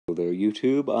there,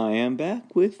 YouTube. I am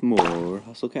back with more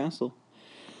Hustle Castle.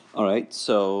 Alright,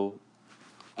 so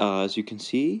as you can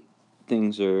see,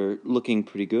 things are looking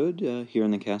pretty good here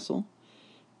in the castle.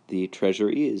 The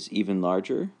treasury is even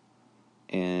larger,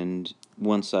 and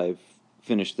once I've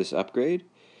finished this upgrade,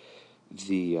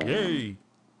 the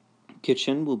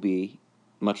kitchen will be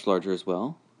much larger as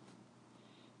well.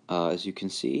 As you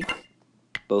can see,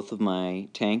 both of my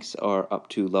tanks are up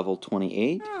to level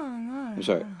 28. I'm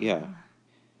sorry, yeah.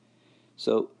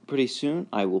 So pretty soon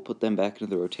I will put them back into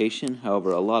the rotation.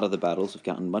 However, a lot of the battles have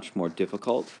gotten much more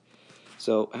difficult.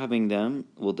 So having them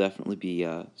will definitely be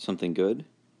something good.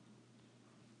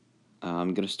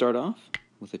 I'm going to start off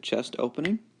with a chest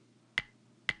opening.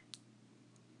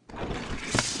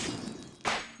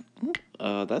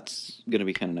 That's going to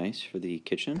be kind of nice for the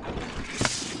kitchen.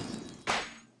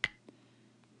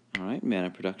 Alright, mana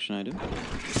production item.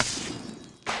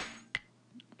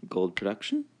 Gold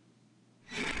production.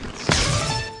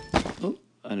 Oh,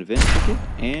 an event ticket,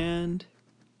 and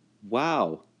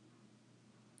wow,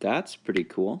 that's pretty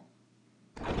cool.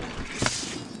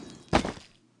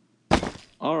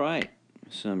 Alright,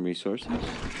 some resources.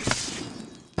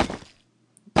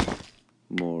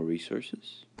 More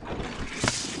resources.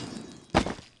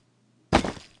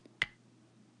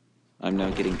 I'm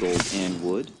now getting gold and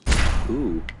wood.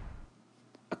 Ooh,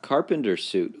 a carpenter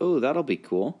suit. Oh, that'll be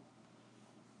cool.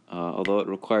 Although it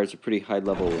requires a pretty high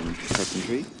level in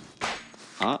carpentry.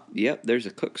 Ah, yep, there's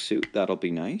a cook suit. That'll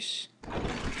be nice.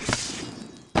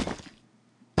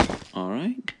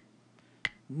 Alright.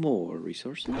 More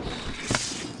resources.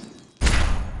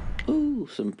 Ooh,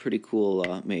 some pretty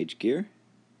cool mage gear.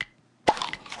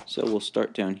 So we'll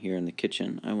start down here in the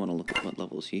kitchen. I want to look at what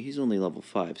level is he. He's only level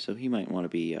 5, so he might want to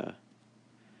be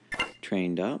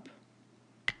trained up.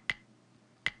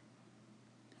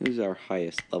 Who's our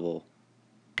highest level?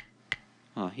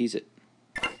 Ah, he's at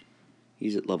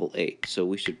level 8, so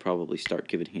we should probably start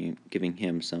giving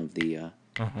him some of the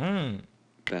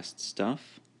best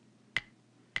stuff.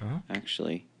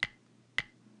 Actually,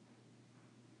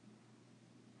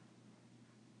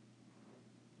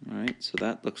 alright, so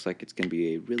that looks like it's going to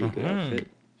be a really good outfit.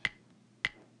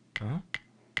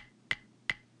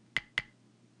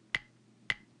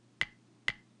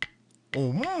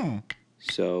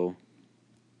 So,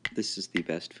 this is the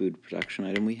best food production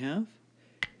item we have.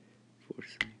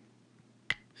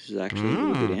 This is actually a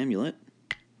really good amulet.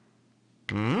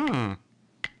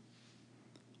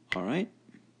 Alright.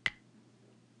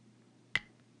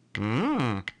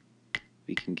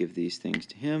 We can give these things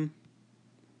to him.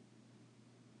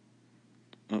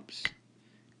 Oops.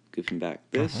 Give him back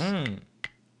this. And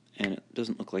it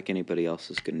doesn't look like anybody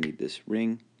else is going to need this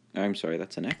ring. I'm sorry,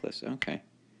 that's a necklace. Okay.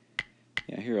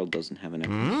 Yeah, Harold doesn't have a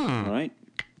necklace. Alright.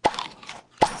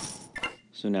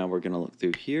 So now we're going to look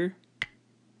through here.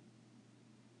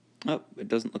 Oh, it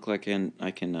doesn't look like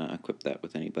I can equip that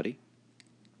with anybody.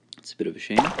 It's a bit of a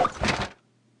shame.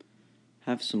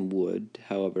 Have some wood,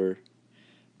 however,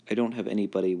 I don't have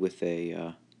anybody with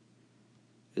a,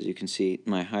 as you can see,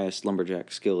 my highest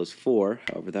lumberjack skill is 4,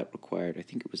 however that required, I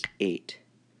think it was 8.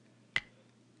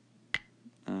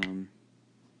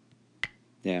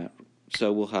 Yeah,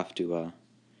 so we'll have to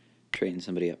train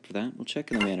somebody up for that. We'll check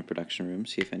in the mana production room,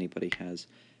 see if anybody has,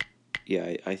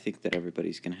 yeah, I think that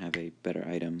everybody's going to have a better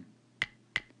item.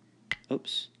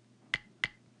 Oops.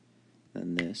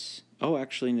 Than this. Oh,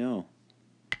 actually, no.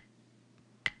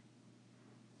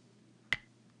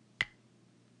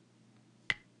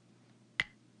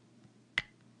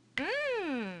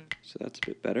 So that's a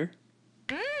bit better.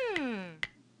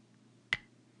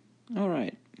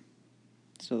 Alright.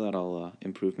 So that'll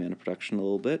improve mana production a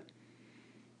little bit.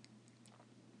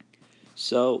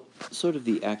 So, sort of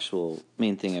the actual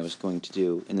main thing I was going to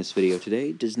do in this video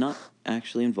today does not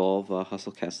actually involve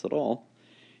Hustle Castle at all.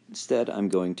 Instead, I'm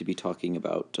going to be talking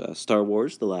about Star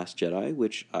Wars: The Last Jedi,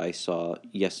 which I saw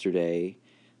yesterday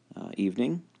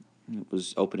evening. It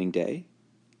was opening day.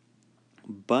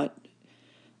 But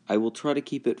I will try to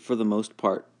keep it, for the most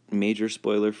part, major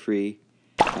spoiler-free.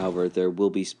 However, there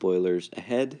will be spoilers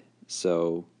ahead,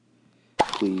 so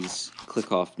please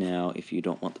click off now if you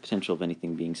don't want the potential of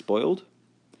anything being spoiled.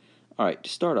 Alright, to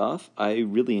start off, I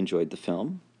really enjoyed the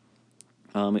film.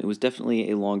 It was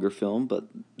definitely a longer film, but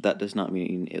that does not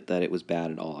mean that it was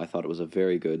bad at all. I thought it was a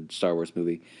very good Star Wars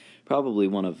movie. Probably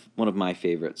one of my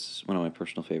favorites, one of my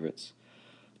personal favorites.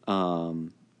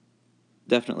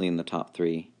 Definitely in the top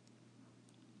 3.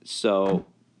 So,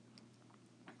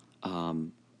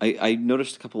 I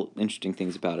noticed a couple interesting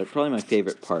things about it. Probably my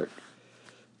favorite part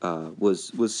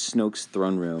was Snoke's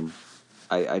throne room.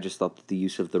 I just thought that the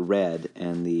use of the red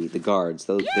and the guards,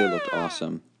 they looked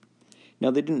awesome.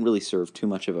 Now, they didn't really serve too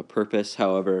much of a purpose.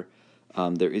 However,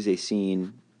 there is a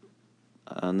scene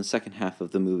in the second half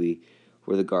of the movie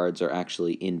where the guards are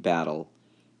actually in battle.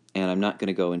 And I'm not going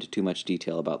to go into too much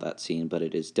detail about that scene, but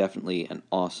it is definitely an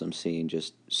awesome scene,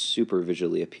 just super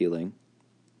visually appealing.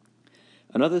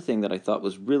 Another thing that I thought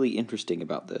was really interesting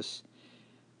about this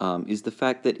is the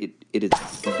fact that it is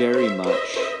very much...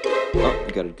 Oh,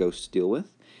 we got a ghost to deal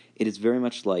with. It is very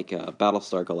much like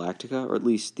Battlestar Galactica, or at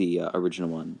least the original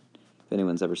one, if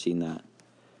anyone's ever seen that.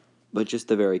 But just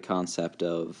the very concept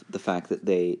of the fact that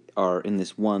they are in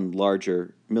this one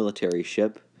larger military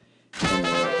ship, and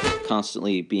they're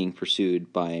constantly being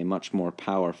pursued by a much more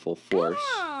powerful force.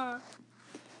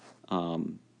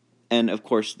 And of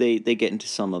course, they get into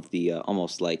some of the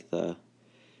almost like the,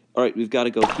 all right, we've got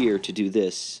to go here to do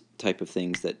this type of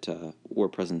things that were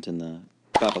present in the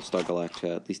Battlestar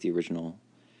Galactica, at least the original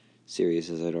series,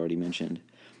 as I'd already mentioned.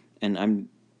 And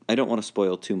I don't want to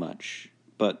spoil too much,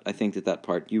 but I think that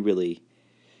part, you really,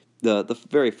 the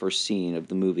very first scene of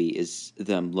the movie is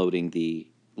them loading the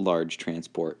large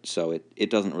transport, so it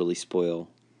doesn't really spoil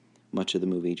much of the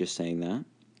movie, just saying that.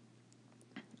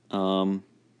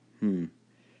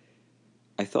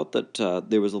 I thought that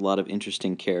there was a lot of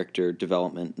interesting character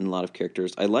development and a lot of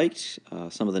characters. I liked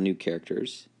some of the new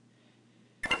characters.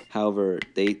 However,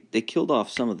 they killed off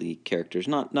some of the characters.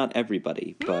 Not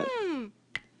everybody, but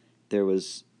there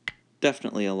was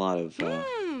definitely a lot of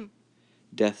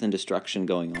death and destruction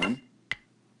going on.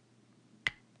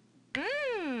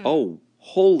 Oh,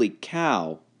 holy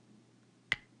cow!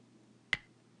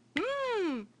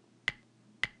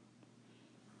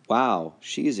 Wow,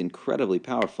 she is incredibly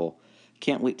powerful.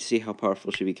 Can't wait to see how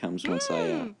powerful she becomes once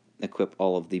I equip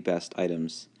all of the best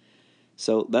items.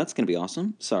 So that's going to be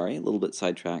awesome. Sorry, a little bit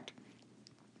sidetracked.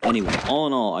 Anyway, all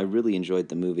in all, I really enjoyed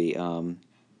the movie. One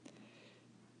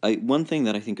thing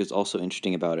that I think is also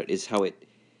interesting about it is how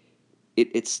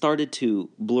it started to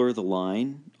blur the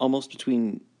line almost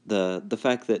between the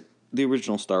fact that the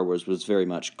original Star Wars was very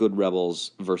much good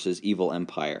rebels versus evil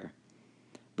empire.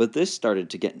 But this started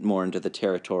to get more into the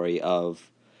territory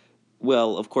of,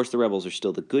 well, of course the rebels are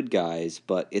still the good guys,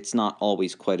 but it's not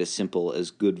always quite as simple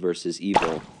as good versus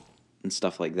evil and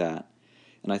stuff like that.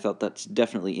 And I thought that's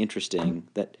definitely interesting,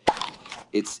 that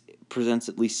it presents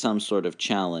at least some sort of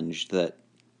challenge that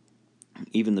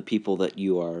even the people that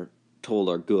you are told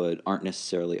are good aren't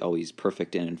necessarily always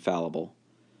perfect and infallible.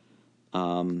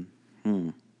 I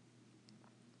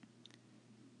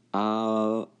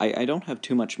don't have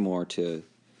too much more to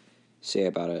say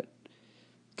about it.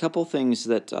 A couple things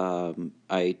that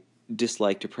I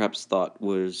disliked or perhaps thought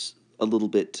was a little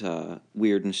bit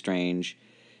weird and strange.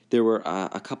 There were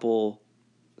a couple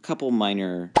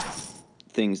minor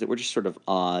things that were just sort of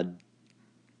odd.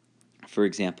 For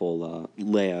example,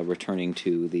 Leia returning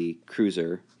to the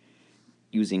cruiser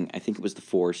using, I think it was the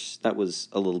Force. That was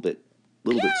a little bit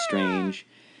strange.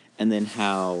 And then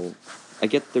how, I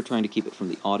get they're trying to keep it from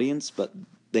the audience, but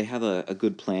they have a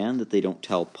good plan that they don't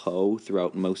tell Poe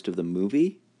throughout most of the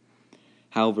movie.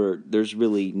 However, there's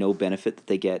really no benefit that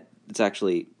they get. It's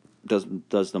actually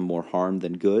does them more harm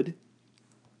than good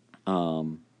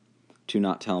to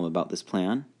not tell them about this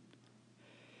plan.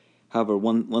 However,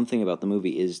 one thing about the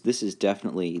movie is this is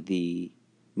definitely the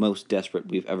most desperate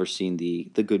we've ever seen the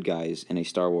good guys in a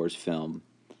Star Wars film.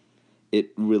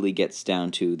 It really gets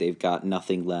down to they've got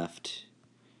nothing left.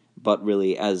 But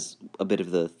really, as a bit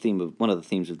of the theme of one of the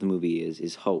themes of the movie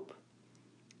is hope.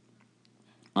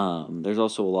 There's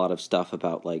also a lot of stuff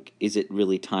about, like, is it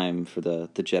really time for the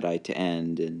Jedi to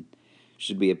end, and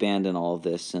should we abandon all of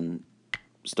this and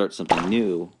start something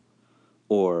new,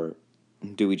 or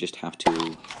do we just have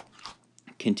to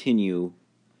continue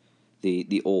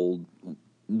the old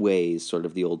ways, sort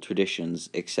of the old traditions,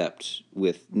 except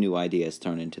with new ideas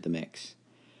thrown into the mix?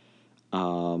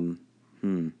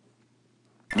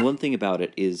 One thing about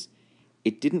it is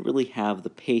it didn't really have the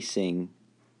pacing,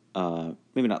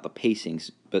 maybe not the pacings,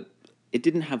 but it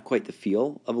didn't have quite the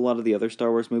feel of a lot of the other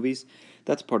Star Wars movies.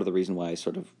 That's part of the reason why I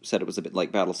sort of said it was a bit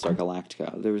like Battlestar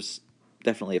Galactica. There was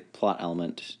definitely a plot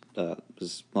element,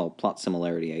 plot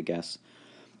similarity, I guess.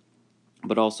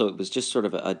 But also it was just sort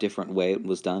of a different way it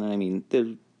was done. And I mean,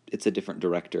 it's a different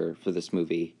director for this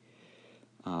movie.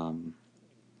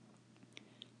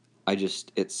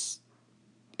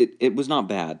 It was not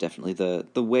bad, definitely.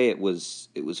 The way it was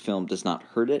filmed does not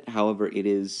hurt it. However, it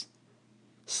is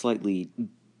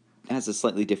has a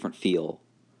slightly different feel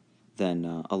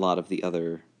than a lot of the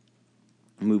other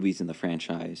movies in the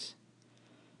franchise.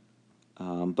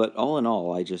 But all in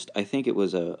all, I think it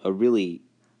was a really,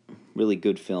 really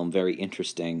good film, very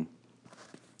interesting.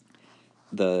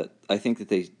 I think that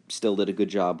they still did a good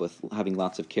job with having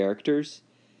lots of characters,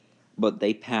 but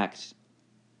they packed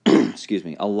excuse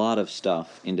me, a lot of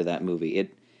stuff into that movie.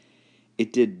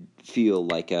 It did feel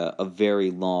like a very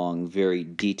long, very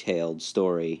detailed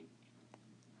story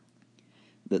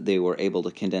that they were able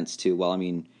to condense to. Well, I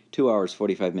mean, 2 hours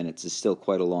 45 minutes is still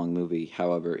quite a long movie.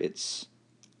 However, it's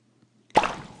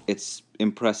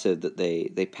impressive that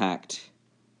they packed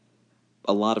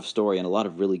a lot of story and a lot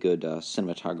of really good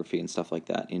cinematography and stuff like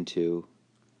that into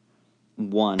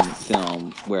one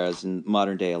film. Whereas in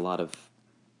modern day, a lot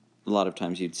of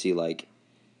times you'd see like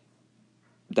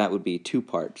that would be 2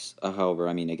 parts. However,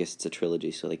 I mean, I guess it's a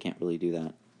trilogy, so they can't really do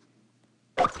that.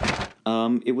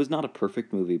 It was not a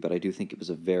perfect movie, but I do think it was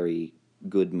a very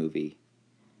good movie.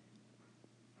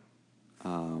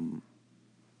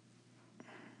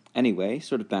 Anyway,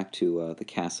 sort of back to the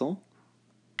castle.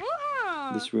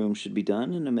 This room should be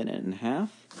done in a minute and a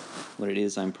half. What it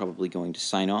is, I'm probably going to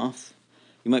sign off.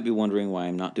 You might be wondering why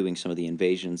I'm not doing some of the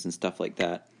invasions and stuff like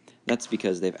that. That's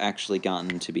because they've actually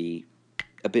gotten to be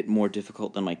a bit more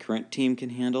difficult than my current team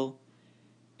can handle,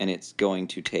 and it's going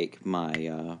to take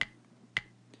my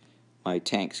my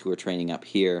tanks who are training up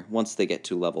here. Once they get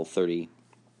to level 30,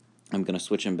 I'm going to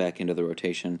switch them back into the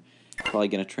rotation. Probably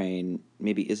going to train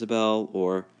maybe Isabel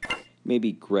or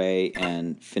maybe Gray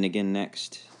and Finnegan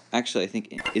next. Actually, I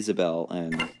think Isabel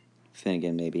and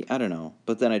Finnegan maybe. I don't know.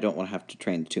 But then I don't want to have to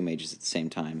train the 2 mages at the same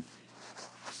time.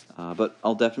 But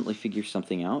I'll definitely figure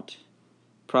something out.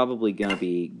 Probably going to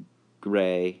be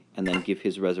Gray and then give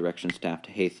his resurrection staff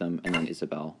to Hatham and then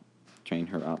Isabel. Train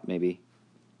her up maybe.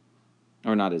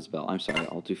 Or not Isabel, I'm sorry.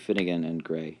 I'll do Finnegan and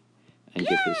Gray and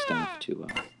give his staff to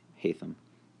Hatham.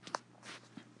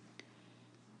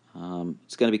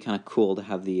 It's going to be kind of cool to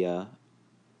have the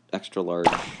extra large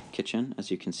kitchen. As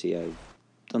you can see, I've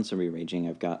done some rearranging.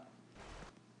 I've got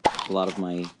a lot of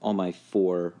all my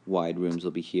 4 wide rooms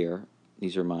will be here.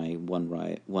 These are my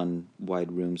one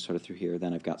wide room sort of through here.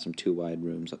 Then I've got some 2 wide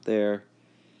rooms up there.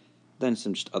 Then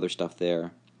some just other stuff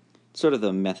there. Sort of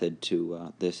the method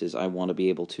to this is I want to be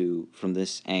able to, from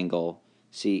this angle,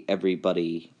 see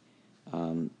everybody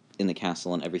in the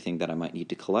castle and everything that I might need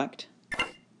to collect.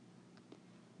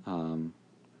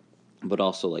 But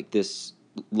also, like, this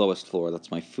lowest floor,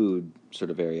 that's my food sort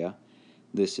of area.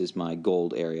 This is my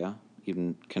gold area,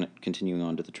 even continuing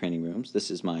on to the training rooms.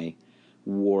 This is my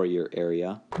warrior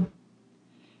area.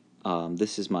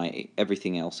 This is my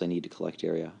everything else I need to collect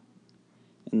area.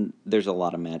 And there's a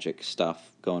lot of magic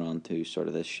stuff going on through sort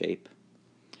of this shape.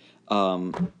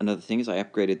 Another thing is I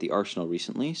upgraded the arsenal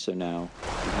recently, so now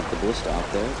we have the ballista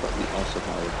out there, but we also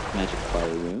have magic fire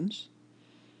runes.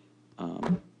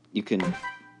 You can,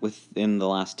 within the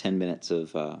last 10 minutes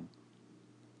of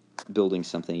building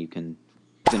something, you can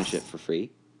finish it for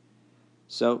free.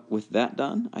 So with that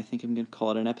done, I think I'm going to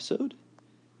call it an episode.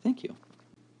 Thank you.